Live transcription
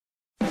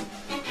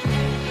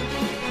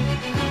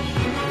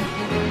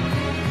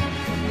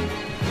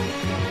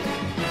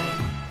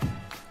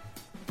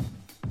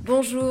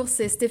Bonjour,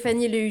 c'est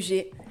Stéphanie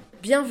Lehuger.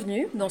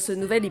 Bienvenue dans ce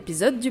nouvel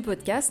épisode du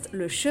podcast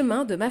Le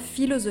chemin de ma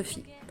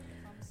philosophie.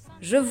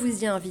 Je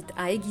vous y invite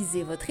à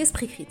aiguiser votre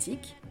esprit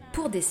critique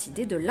pour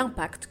décider de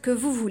l'impact que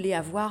vous voulez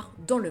avoir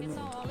dans le monde.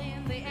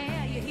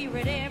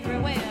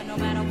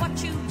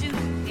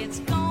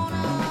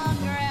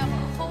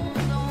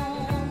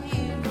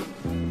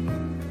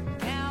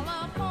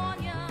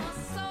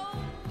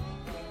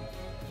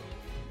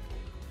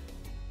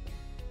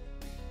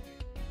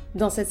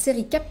 Dans cette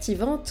série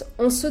captivante,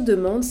 on se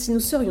demande si nous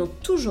serions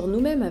toujours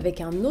nous-mêmes avec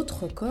un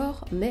autre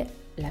corps, mais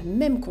la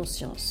même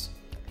conscience.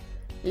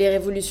 Les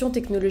révolutions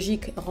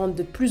technologiques rendent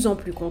de plus en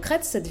plus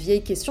concrète cette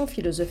vieille question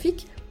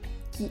philosophique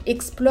qui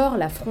explore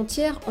la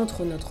frontière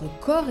entre notre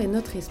corps et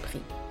notre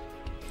esprit.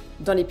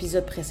 Dans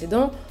l'épisode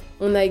précédent,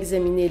 on a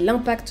examiné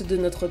l'impact de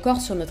notre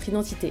corps sur notre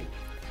identité.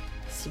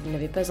 Si vous ne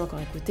l'avez pas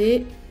encore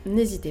écouté,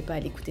 n'hésitez pas à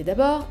l'écouter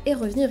d'abord et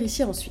revenir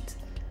ici ensuite.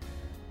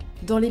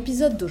 Dans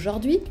l'épisode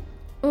d'aujourd'hui,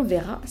 on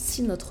verra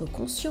si notre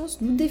conscience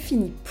nous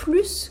définit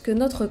plus que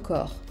notre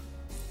corps.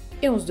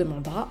 Et on se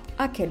demandera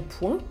à quel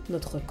point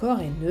notre corps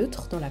est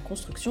neutre dans la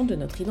construction de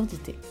notre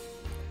identité.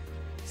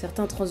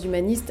 Certains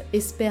transhumanistes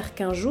espèrent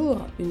qu'un jour,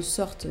 une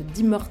sorte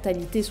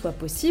d'immortalité soit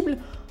possible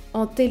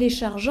en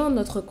téléchargeant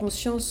notre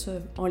conscience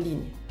en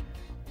ligne.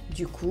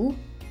 Du coup,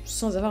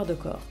 sans avoir de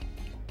corps.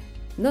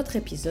 Notre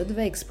épisode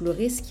va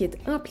explorer ce qui est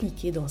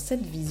impliqué dans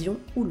cette vision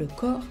où le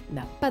corps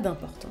n'a pas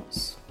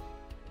d'importance.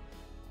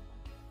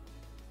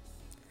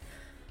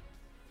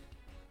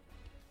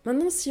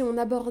 Maintenant, si on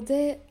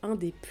abordait un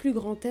des plus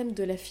grands thèmes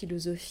de la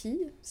philosophie,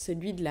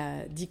 celui de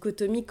la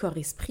dichotomie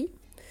corps-esprit,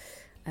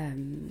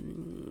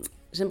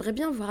 j'aimerais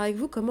bien voir avec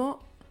vous comment,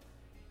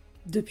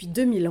 depuis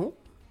 2000 ans,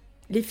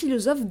 les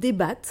philosophes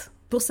débattent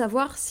pour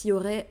savoir s'il y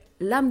aurait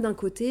l'âme d'un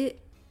côté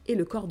et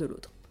le corps de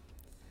l'autre.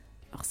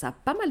 Alors ça a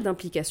pas mal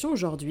d'implications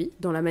aujourd'hui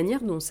dans la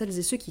manière dont celles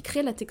et ceux qui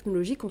créent la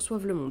technologie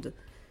conçoivent le monde.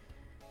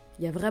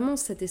 Il y a vraiment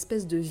cette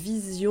espèce de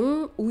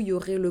vision où il y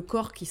aurait le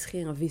corps qui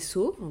serait un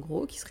vaisseau, en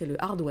gros, qui serait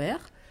le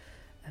hardware,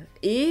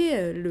 et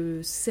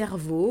le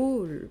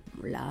cerveau,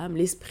 l'âme,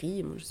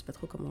 l'esprit, moi je sais pas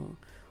trop comment,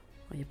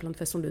 il y a plein de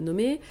façons de le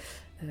nommer,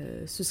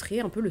 ce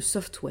serait un peu le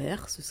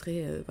software, ce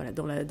serait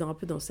un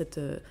peu dans cette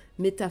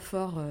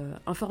métaphore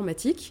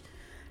informatique.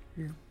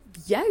 Il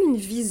y a une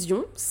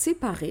vision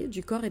séparée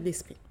du corps et de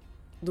l'esprit.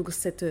 Donc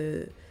cette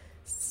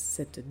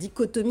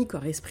dichotomie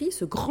corps-esprit,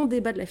 ce grand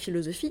débat de la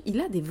philosophie,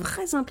 il a des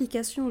vraies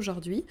implications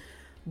aujourd'hui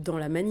dans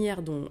la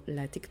manière dont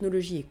la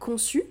technologie est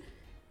conçue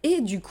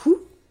et du coup,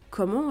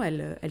 comment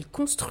elles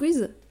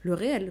construisent le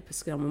réel.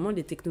 Parce qu'à un moment,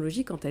 les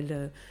technologies, quand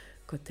elles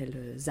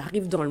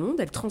arrivent dans le monde,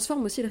 elles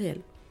transforment aussi le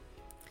réel.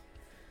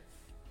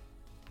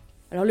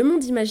 Alors le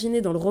monde imaginé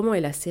dans le roman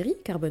et la série,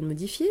 Carbone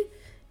modifié,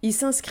 ils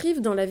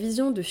s'inscrivent dans la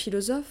vision de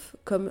philosophes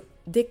comme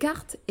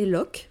Descartes et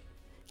Locke,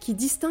 qui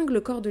distinguent le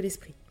corps de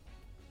l'esprit.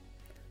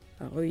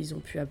 Alors eux, ils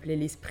ont pu appeler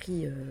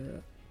l'esprit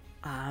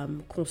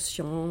âme,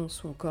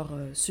 conscience ou encore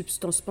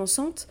substance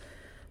pensante.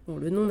 Bon,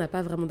 le nom n'a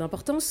pas vraiment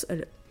d'importance.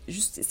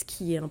 Juste ce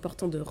qui est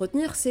important de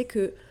retenir, c'est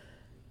qu'il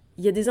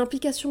y a des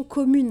implications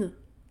communes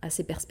à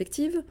ces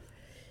perspectives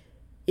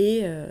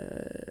et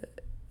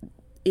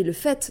le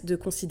fait de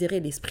considérer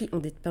l'esprit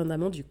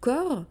indépendamment du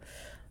corps,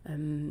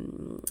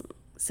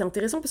 c'est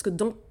intéressant parce que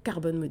dans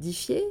Carbone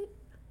modifié,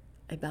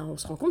 on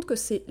se rend compte que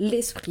c'est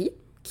l'esprit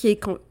qui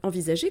est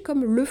envisagé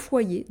comme le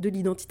foyer de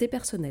l'identité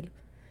personnelle.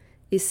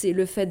 Et c'est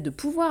le fait de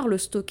pouvoir le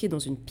stocker dans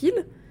une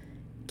pile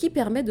qui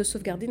permet de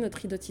sauvegarder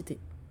notre identité.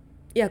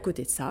 Et à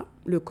côté de ça,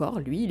 le corps,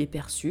 lui, il est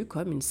perçu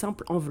comme une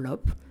simple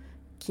enveloppe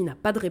qui n'a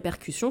pas de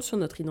répercussion sur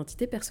notre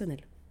identité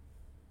personnelle.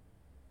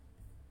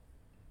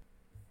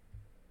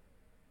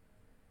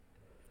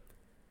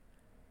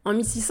 En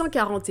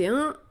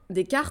 1641,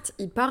 Descartes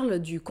il parle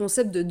du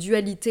concept de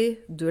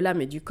dualité de l'âme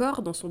et du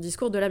corps dans son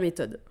discours de la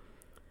méthode.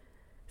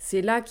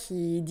 C'est là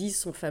qu'il dit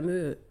son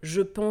fameux «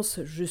 je pense,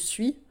 je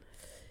suis »,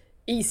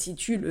 et il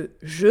situe le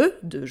 « je »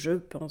 de « je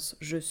pense,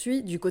 je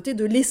suis » du côté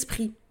de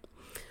l'esprit.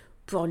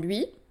 Pour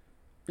lui,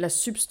 la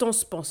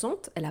substance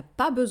pensante, elle n'a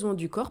pas besoin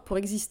du corps pour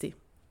exister.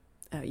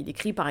 Il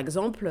écrit par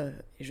exemple,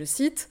 et je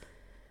cite,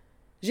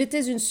 «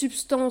 J'étais une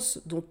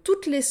substance dont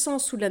toute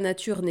l'essence sous la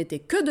nature n'était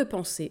que de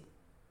penser,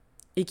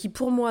 et qui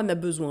pour moi n'a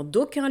besoin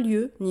d'aucun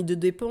lieu, ni ne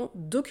dépend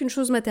d'aucune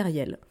chose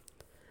matérielle.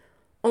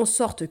 En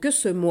sorte que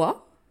ce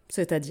moi,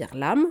 c'est-à-dire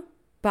l'âme,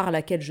 par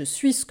laquelle je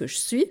suis ce que je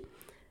suis,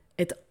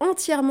 est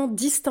entièrement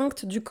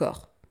distincte du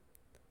corps,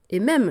 et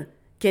même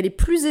qu'elle est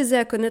plus aisée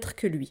à connaître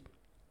que lui.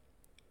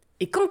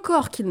 Et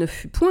qu'encore qu'il ne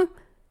fût point,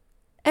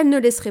 elle ne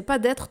laisserait pas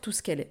d'être tout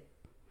ce qu'elle est. »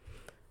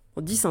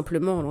 On dit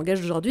simplement en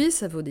langage d'aujourd'hui,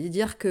 ça veut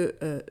dire que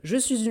je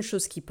suis une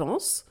chose qui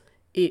pense,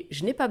 et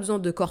je n'ai pas besoin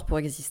de corps pour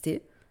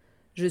exister,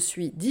 je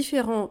suis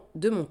différent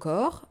de mon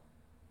corps,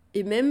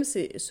 et même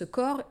ce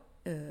corps,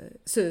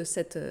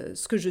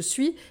 ce que je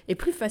suis est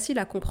plus facile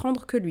à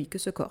comprendre que lui, que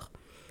ce corps.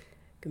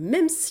 Que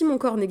même si mon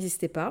corps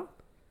n'existait pas,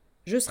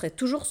 je serais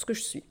toujours ce que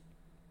je suis.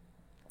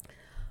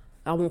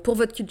 Alors bon, pour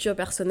votre culture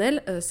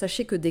personnelle,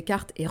 sachez que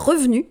Descartes est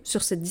revenu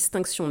sur cette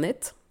distinction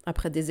nette,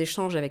 après des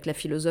échanges avec la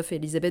philosophe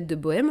Élisabeth de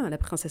Bohême, la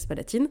princesse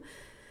palatine,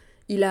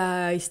 il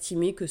a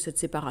estimé que cette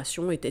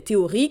séparation était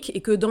théorique et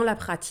que dans la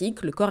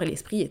pratique, le corps et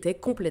l'esprit étaient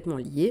complètement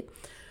liés.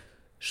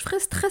 Je ferai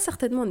très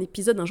certainement un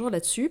épisode un jour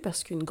là-dessus,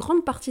 parce qu'une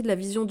grande partie de la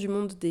vision du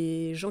monde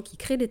des gens qui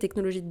créent les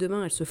technologies de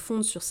demain, elle se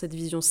fonde sur cette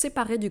vision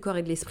séparée du corps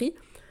et de l'esprit,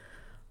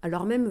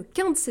 alors même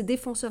qu'un de ses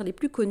défenseurs les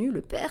plus connus,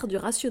 le père du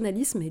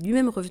rationalisme, est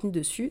lui-même revenu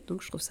dessus,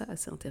 donc je trouve ça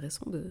assez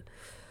intéressant de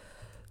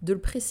le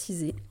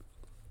préciser.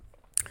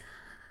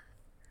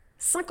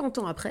 50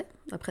 ans après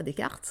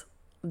Descartes,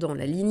 dans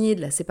la lignée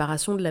de la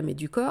séparation de l'âme et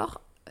du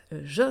corps,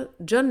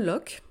 John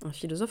Locke, un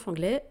philosophe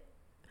anglais,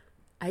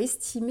 a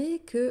estimé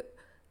que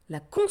la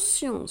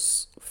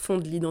conscience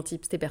fonde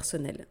l'identité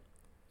personnelle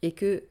et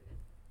que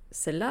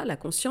celle-là, la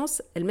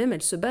conscience, elle-même,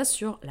 elle se base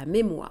sur la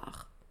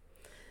mémoire.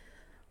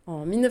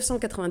 En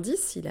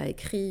 1990, il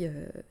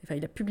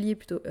a publié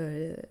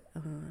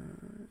un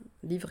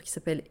livre qui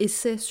s'appelle «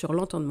 Essai sur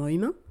l'entendement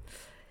humain »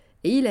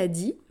 et il a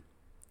dit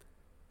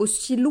 «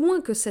 Aussi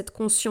loin que cette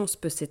conscience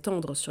peut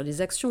s'étendre sur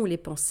les actions ou les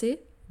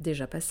pensées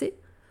déjà passées,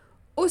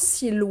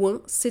 aussi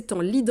loin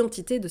s'étend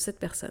l'identité de cette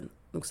personne. »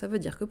 Donc ça veut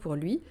dire que pour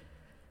lui,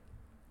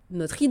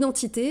 notre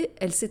identité,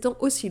 elle s'étend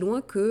aussi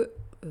loin que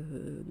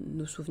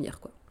nos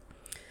souvenirs, quoi.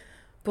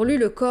 Pour lui,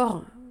 le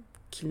corps,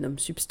 qu'il nomme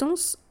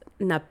substance,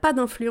 n'a pas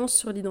d'influence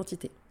sur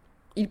l'identité.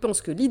 Il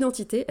pense que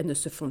l'identité, elle ne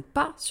se fonde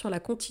pas sur la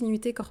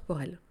continuité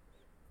corporelle,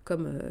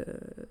 comme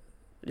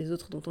les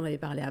autres dont on avait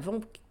parlé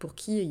avant, pour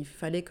qui il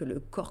fallait que le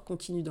corps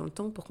continue dans le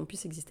temps pour qu'on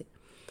puisse exister.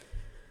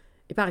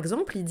 Et par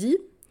exemple, il dit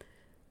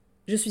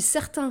 « Je suis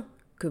certain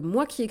que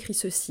moi qui écris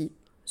ceci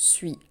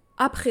suis,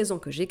 à présent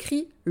que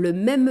j'écris, le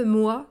même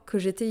moi que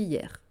j'étais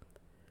hier,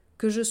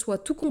 que je sois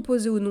tout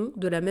composé ou non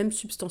de la même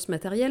substance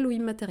matérielle ou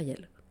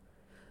immatérielle.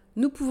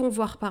 Nous pouvons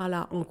voir par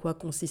là en quoi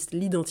consiste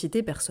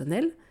l'identité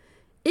personnelle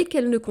et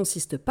qu'elle ne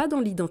consiste pas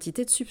dans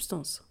l'identité de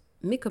substance,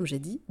 mais comme j'ai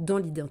dit, dans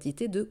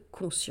l'identité de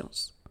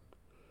conscience. »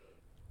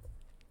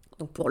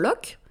 Donc pour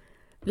Locke,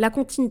 la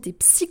continuité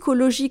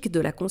psychologique de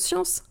la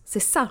conscience, c'est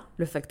ça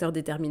le facteur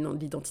déterminant de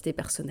l'identité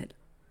personnelle.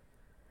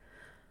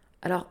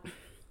 Alors,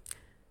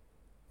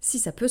 si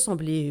ça peut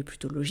sembler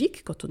plutôt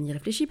logique quand on n'y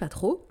réfléchit pas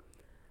trop,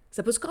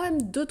 ça pose quand même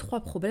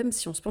 2-3 problèmes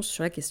si on se penche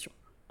sur la question.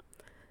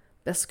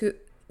 Parce que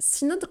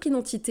si notre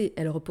identité,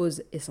 elle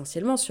repose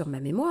essentiellement sur ma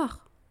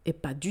mémoire, et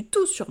pas du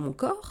tout sur mon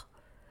corps,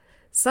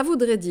 ça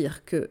voudrait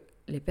dire que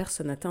les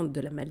personnes atteintes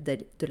de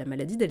la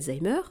maladie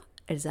d'Alzheimer,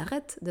 elles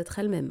arrêtent d'être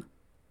elles-mêmes.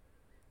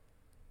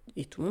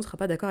 Et tout le monde ne sera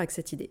pas d'accord avec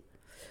cette idée.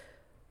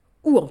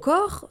 Ou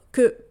encore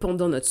que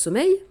pendant notre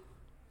sommeil,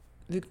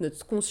 vu que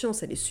notre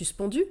conscience, elle est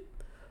suspendue,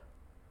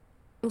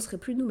 on ne serait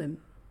plus nous-mêmes.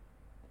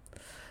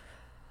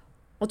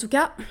 En tout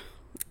cas,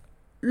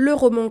 le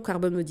roman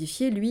Carbone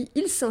modifié, lui,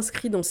 il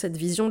s'inscrit dans cette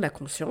vision de la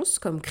conscience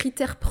comme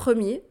critère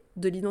premier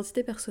de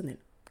l'identité personnelle.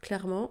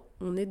 Clairement,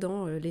 on est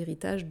dans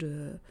l'héritage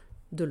de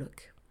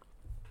Locke.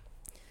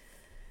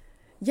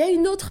 Il y a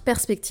une autre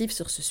perspective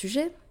sur ce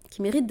sujet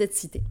qui mérite d'être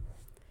citée.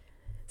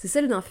 C'est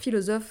celle d'un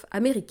philosophe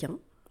américain,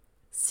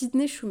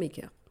 Sidney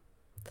Shoemaker.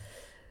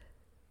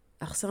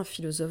 Alors c'est un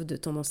philosophe de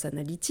tendance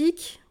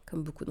analytique,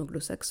 comme beaucoup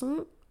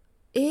d'anglo-saxons,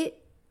 et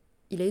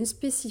elle a une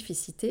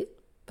spécificité,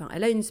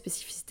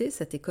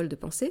 cette école de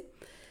pensée,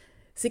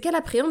 c'est qu'elle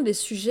appréhende les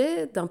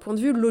sujets d'un point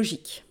de vue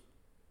logique,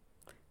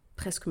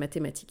 presque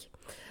mathématique.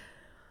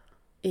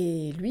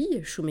 Et lui,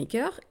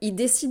 Shoemaker, il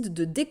décide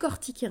de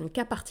décortiquer un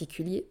cas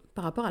particulier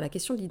par rapport à la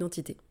question de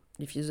l'identité.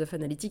 Les philosophes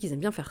analytiques, ils aiment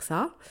bien faire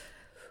ça,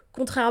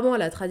 contrairement à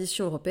la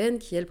tradition européenne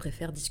qui, elle,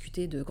 préfère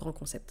discuter de grands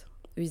concepts.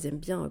 Eux, ils aiment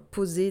bien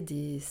poser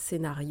des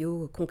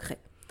scénarios concrets.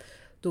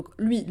 Donc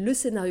lui, le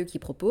scénario qu'il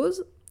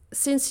propose,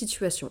 c'est une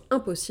situation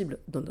impossible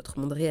dans notre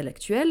monde réel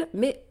actuel,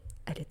 mais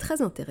elle est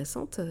très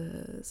intéressante,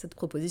 cette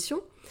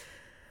proposition,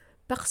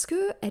 parce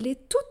qu'elle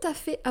est tout à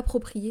fait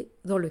appropriée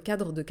dans le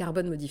cadre de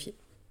Carbone modifié.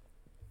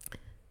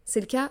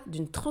 C'est le cas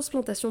d'une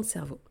transplantation de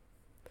cerveau.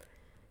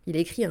 Il a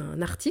écrit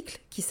un article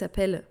qui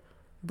s'appelle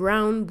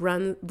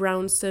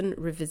Brownson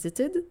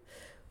Revisited,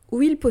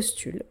 où il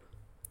postule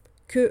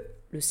que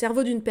le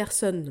cerveau d'une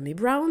personne nommée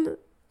Brown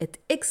est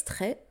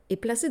extrait et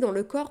placé dans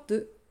le corps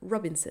de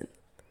Robinson.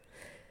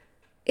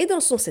 Et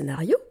dans son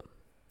scénario,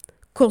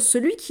 quand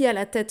celui qui a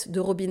la tête de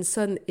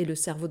Robinson et le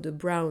cerveau de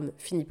Brown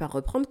finit par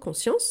reprendre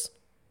conscience,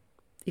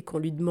 et qu'on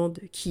lui demande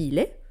qui il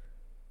est,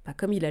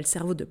 comme il a le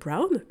cerveau de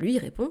Brown, lui il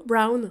répond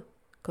Brown,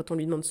 quand on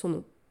lui demande son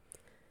nom.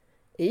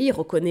 Et il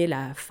reconnaît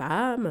la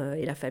femme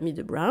et la famille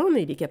de Brown,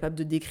 et il est capable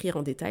de décrire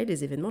en détail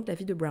les événements de la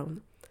vie de Brown.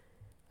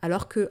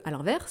 Alors que, à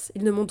l'inverse,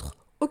 il ne montre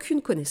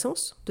aucune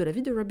connaissance de la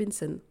vie de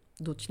Robinson,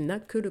 dont il n'a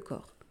que le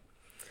corps.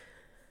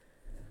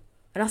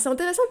 Alors c'est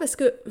intéressant parce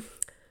que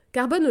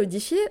Carbone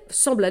modifié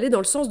semble aller dans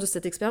le sens de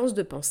cette expérience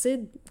de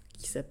pensée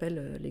qui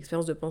s'appelle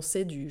l'expérience de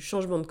pensée du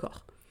changement de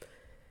corps.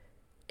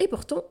 Et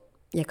pourtant,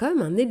 il y a quand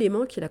même un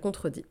élément qui la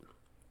contredit.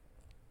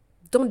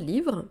 Dans le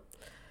livre,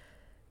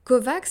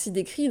 Kovacs y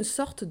décrit une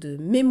sorte de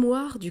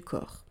mémoire du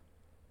corps.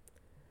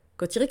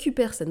 Quand il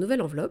récupère sa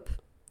nouvelle enveloppe,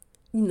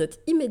 il note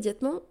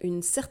immédiatement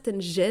une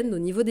certaine gêne au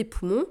niveau des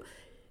poumons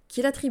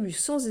qu'il attribue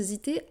sans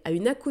hésiter à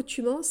une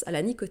accoutumance à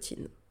la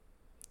nicotine.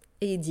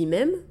 Et il dit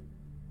même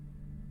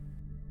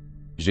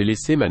J'ai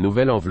laissé ma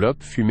nouvelle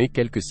enveloppe fumer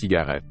quelques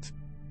cigarettes.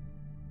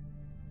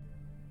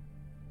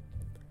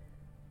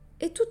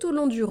 Et tout au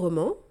long du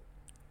roman,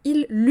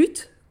 il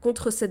lutte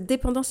contre cette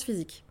dépendance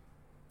physique.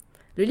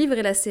 Le livre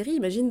et la série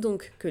imaginent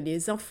donc que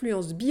les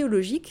influences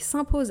biologiques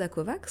s'imposent à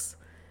Kovacs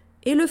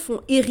et le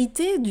font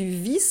hériter du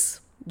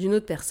vice d'une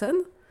autre personne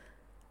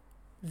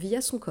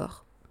via son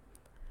corps.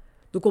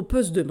 Donc on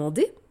peut se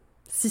demander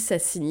si ça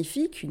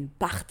signifie qu'une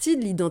partie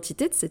de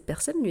l'identité de cette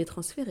personne lui est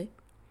transférée.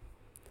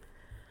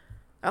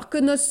 Alors que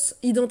notre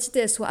identité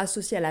elle soit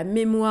associée à la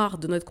mémoire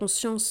de notre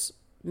conscience,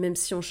 même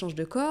si on change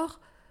de corps,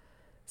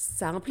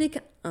 ça implique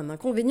un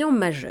inconvénient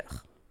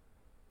majeur.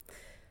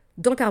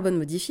 Dans Carbone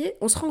modifié,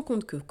 on se rend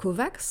compte que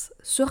Kovacs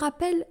se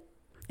rappelle,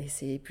 et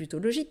c'est plutôt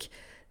logique,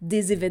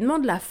 des événements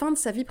de la fin de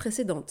sa vie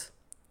précédente,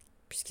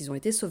 puisqu'ils ont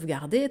été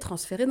sauvegardés et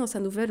transférés dans sa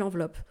nouvelle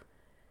enveloppe.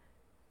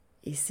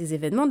 Et ces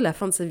événements de la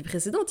fin de sa vie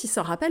précédente, il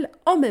s'en rappelle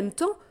en même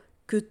temps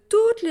que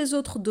toutes les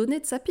autres données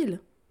de sa pile.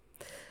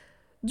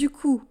 Du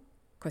coup,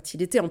 quand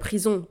il était en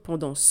prison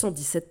pendant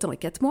 117 ans et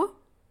 4 mois,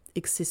 et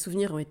que ses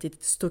souvenirs ont été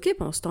stockés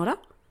pendant ce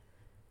temps-là,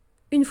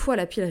 une fois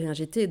la pile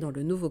réinjectée dans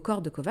le nouveau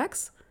corps de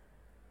Kovacs,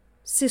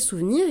 ses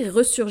souvenirs ils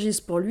ressurgissent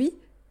pour lui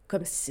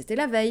comme si c'était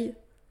la veille,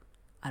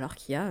 alors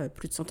qu'il y a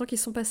plus de 100 ans qui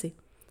se sont passés.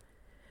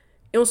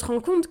 Et on se rend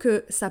compte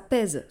que ça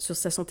pèse sur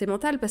sa santé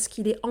mentale parce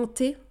qu'il est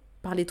hanté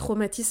par les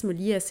traumatismes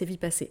liés à ses vies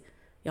passées,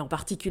 et en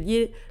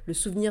particulier le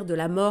souvenir de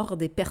la mort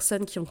des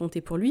personnes qui ont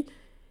compté pour lui,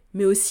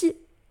 mais aussi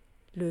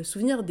le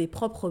souvenir des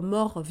propres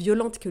morts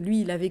violentes que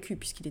lui, il a vécues,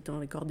 puisqu'il était dans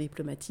les corps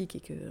diplomatiques et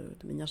que,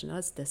 de manière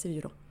générale, c'était assez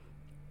violent.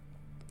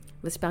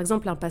 Voici par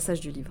exemple un passage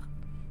du livre.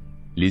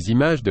 Les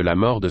images de la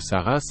mort de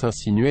Sarah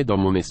s'insinuaient dans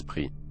mon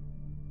esprit.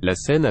 La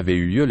scène avait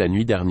eu lieu la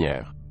nuit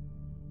dernière.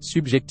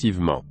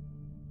 Subjectivement.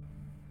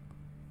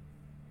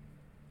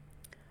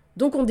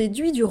 Donc on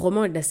déduit du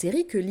roman et de la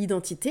série que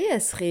l'identité,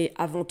 elle serait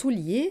avant tout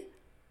liée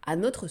à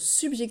notre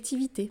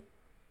subjectivité.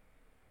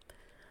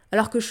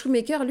 Alors que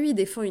Shoemaker, lui,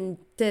 défend une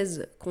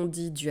thèse qu'on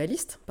dit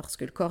dualiste, parce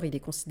que le corps, il est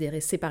considéré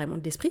séparément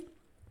de l'esprit.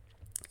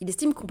 Il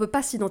estime qu'on ne peut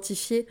pas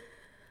s'identifier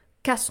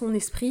qu'à son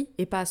esprit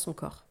et pas à son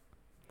corps.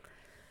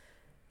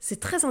 C'est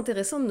très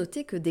intéressant de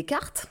noter que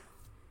Descartes,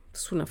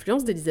 sous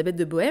l'influence d'Élisabeth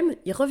de Bohème,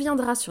 il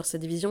reviendra sur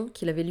cette vision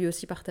qu'il avait lui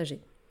aussi partagée,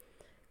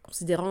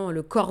 considérant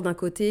le corps d'un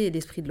côté et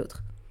l'esprit de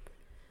l'autre.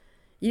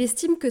 Il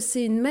estime que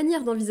c'est une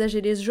manière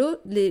d'envisager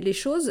les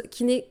choses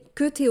qui n'est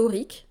que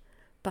théorique,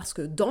 parce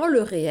que dans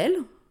le réel,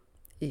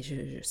 et je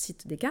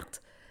cite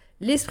Descartes,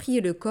 l'esprit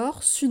et le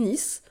corps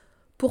s'unissent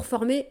pour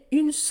former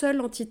une seule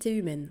entité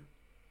humaine.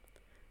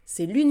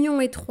 C'est l'union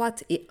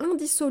étroite et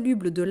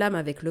indissoluble de l'âme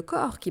avec le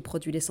corps qui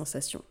produit les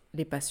sensations,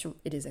 les passions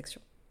et les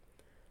actions.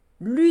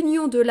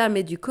 L'union de l'âme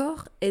et du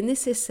corps est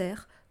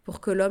nécessaire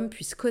pour que l'homme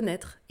puisse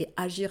connaître et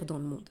agir dans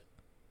le monde.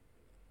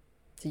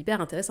 C'est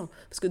hyper intéressant,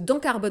 parce que dans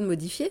Carbone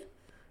modifié,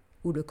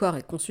 où le corps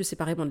est conçu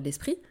séparément de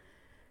l'esprit,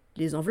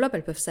 les enveloppes,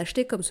 elles peuvent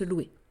s'acheter comme se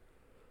louer.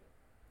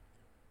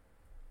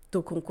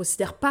 Donc on ne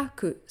considère pas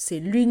que c'est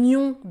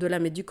l'union de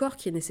l'âme et du corps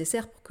qui est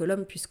nécessaire pour que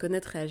l'homme puisse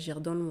connaître et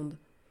agir dans le monde.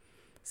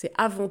 C'est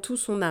avant tout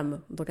son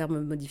âme dans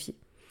Carbone modifié.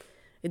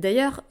 Et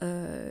d'ailleurs,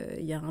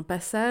 il y a un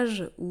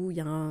passage où il y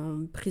a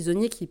un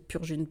prisonnier qui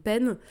purge une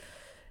peine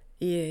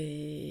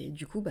et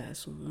du coup,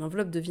 son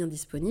enveloppe devient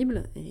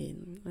disponible et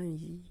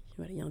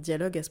il y a un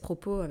dialogue à ce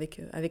propos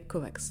avec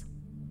Kovacs.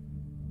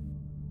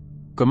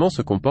 Comment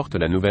se comporte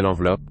la nouvelle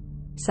enveloppe ?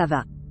 Ça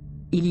va.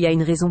 Il y a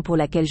une raison pour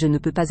laquelle je ne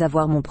peux pas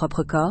avoir mon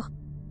propre corps ?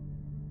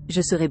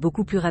 Je serai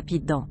beaucoup plus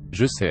rapide dans.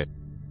 Je sais.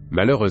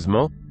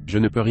 Malheureusement, je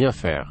ne peux rien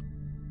faire.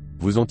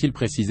 Vous ont-ils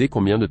précisé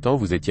combien de temps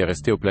vous étiez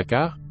resté au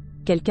placard ?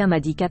 Quelqu'un m'a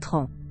dit 4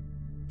 ans.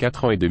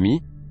 4 ans et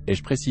demi,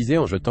 ai-je précisé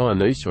en jetant un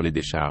œil sur les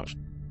décharges.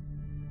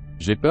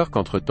 J'ai peur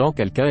qu'entre-temps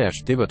quelqu'un ait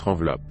acheté votre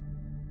enveloppe.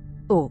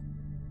 Oh.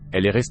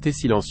 Elle est restée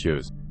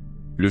silencieuse.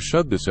 Le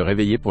choc de se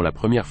réveiller pour la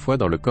première fois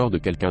dans le corps de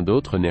quelqu'un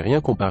d'autre n'est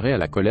rien comparé à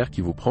la colère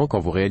qui vous prend quand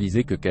vous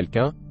réalisez que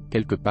quelqu'un,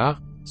 quelque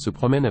part, se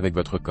promène avec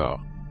votre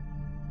corps.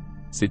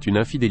 C'est une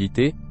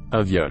infidélité,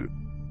 un viol.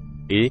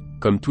 Et,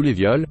 comme tous les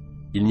viols,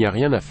 il n'y a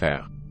rien à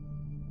faire.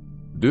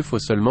 Faut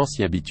seulement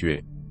s'y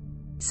habituer.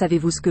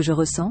 Savez-vous ce que je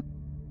ressens ?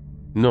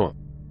 Non.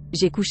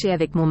 J'ai couché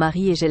avec mon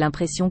mari et j'ai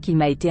l'impression qu'il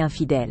m'a été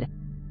infidèle.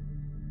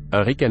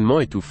 Un ricanement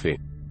étouffé.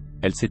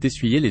 Elle s'est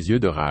essuyé les yeux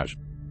de rage.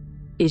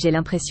 Et j'ai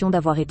l'impression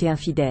d'avoir été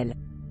infidèle.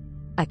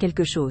 À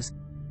quelque chose.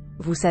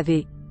 Vous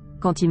savez,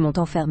 quand ils m'ont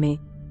enfermé,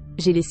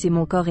 j'ai laissé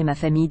mon corps et ma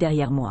famille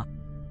derrière moi.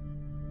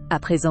 À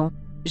présent,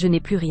 je n'ai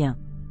plus rien.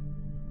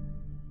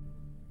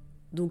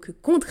 Donc,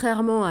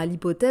 contrairement à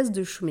l'hypothèse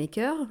de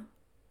Shoemaker,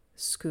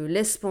 ce que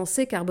laisse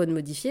penser Carbone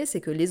modifié,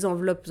 c'est que les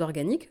enveloppes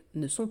organiques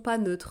ne sont pas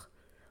neutres.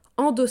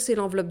 Endosser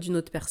l'enveloppe d'une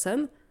autre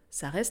personne,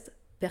 ça reste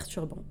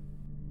perturbant.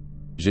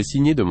 J'ai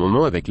signé de mon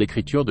nom avec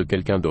l'écriture de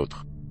quelqu'un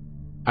d'autre.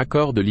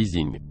 Accord de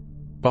leasing.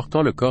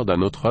 Portant le corps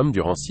d'un autre homme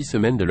durant 6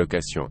 semaines de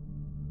location.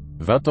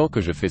 20 ans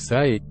que je fais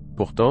ça et,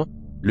 pourtant,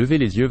 lever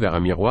les yeux vers un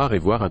miroir et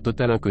voir un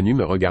total inconnu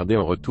me regarder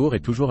en retour est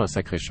toujours un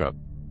sacré choc.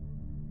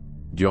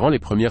 Durant les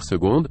premières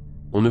secondes,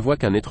 on ne voit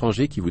qu'un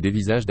étranger qui vous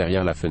dévisage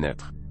derrière la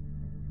fenêtre.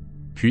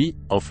 Puis,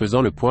 en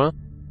faisant le point,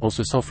 On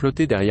se sent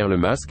flotter derrière le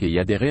masque et y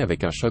adhérer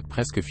avec un choc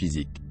presque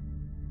physique.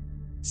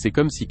 C'est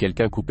comme si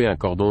quelqu'un coupait un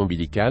cordon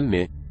ombilical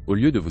mais, au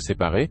lieu de vous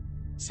séparer,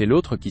 c'est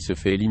l'autre qui se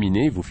fait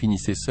éliminer et vous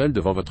finissez seul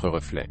devant votre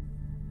reflet.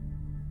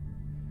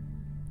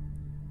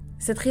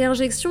 Cette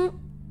réinjection,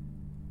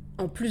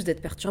 en plus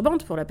d'être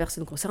perturbante pour la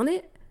personne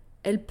concernée,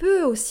 elle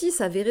peut aussi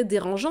s'avérer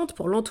dérangeante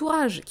pour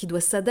l'entourage qui doit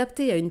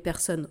s'adapter à une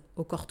personne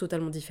au corps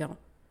totalement différent,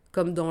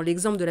 comme dans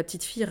l'exemple de la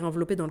petite fille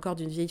réenveloppée dans le corps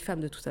d'une vieille femme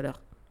de tout à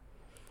l'heure.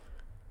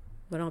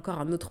 Voilà encore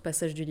un autre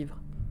passage du livre.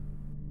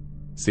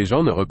 Ces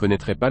gens ne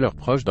reconnaîtraient pas leurs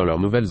proches dans leurs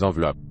nouvelles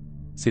enveloppes.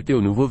 C'était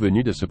aux nouveaux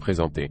venus de se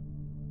présenter.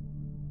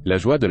 La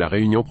joie de la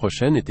réunion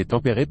prochaine était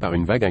tempérée par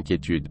une vague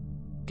inquiétude.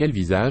 Quel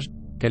visage,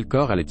 quel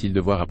corps allait-il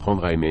devoir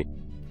apprendre à aimer ?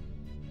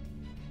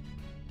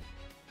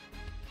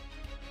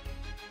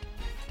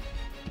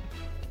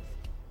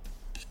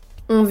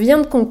 On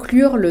vient de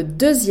conclure le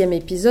 2e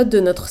épisode de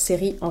notre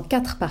série en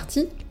 4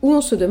 parties, où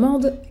on se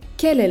demande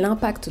quel est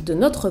l'impact de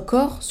notre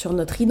corps sur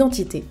notre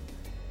identité.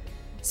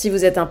 Si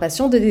vous êtes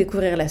impatient de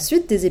découvrir la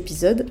suite des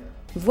épisodes,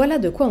 voilà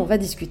de quoi on va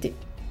discuter.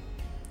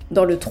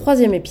 Dans le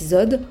 3e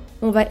épisode,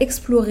 on va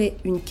explorer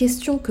une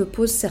question que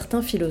posent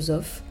certains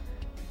philosophes.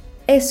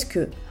 Est-ce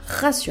que,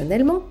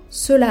 rationnellement,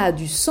 cela a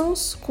du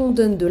sens qu'on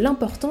donne de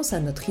l'importance à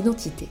notre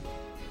identité ?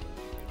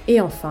 Et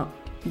enfin,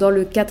 dans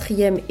le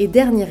 4e et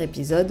dernier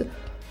épisode,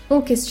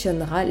 on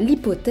questionnera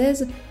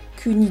l'hypothèse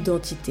qu'une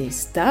identité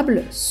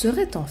stable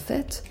serait en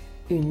fait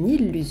une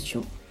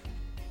illusion.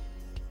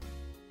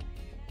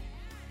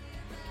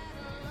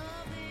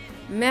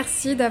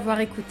 Merci d'avoir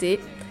écouté,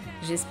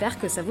 j'espère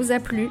que ça vous a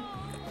plu.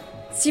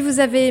 Si vous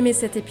avez aimé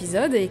cet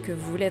épisode et que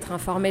vous voulez être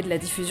informé de la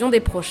diffusion des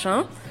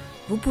prochains,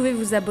 vous pouvez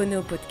vous abonner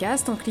au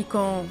podcast en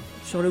cliquant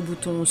sur le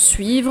bouton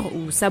suivre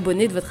ou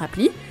s'abonner de votre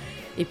appli.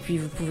 Et puis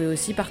vous pouvez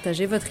aussi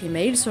partager votre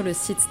email sur le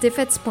site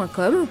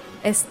stephets.com,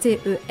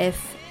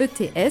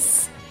 stefets.com,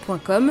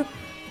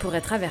 pour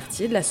être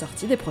averti de la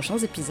sortie des prochains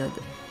épisodes.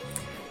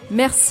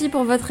 Merci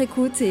pour votre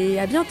écoute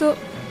et à bientôt!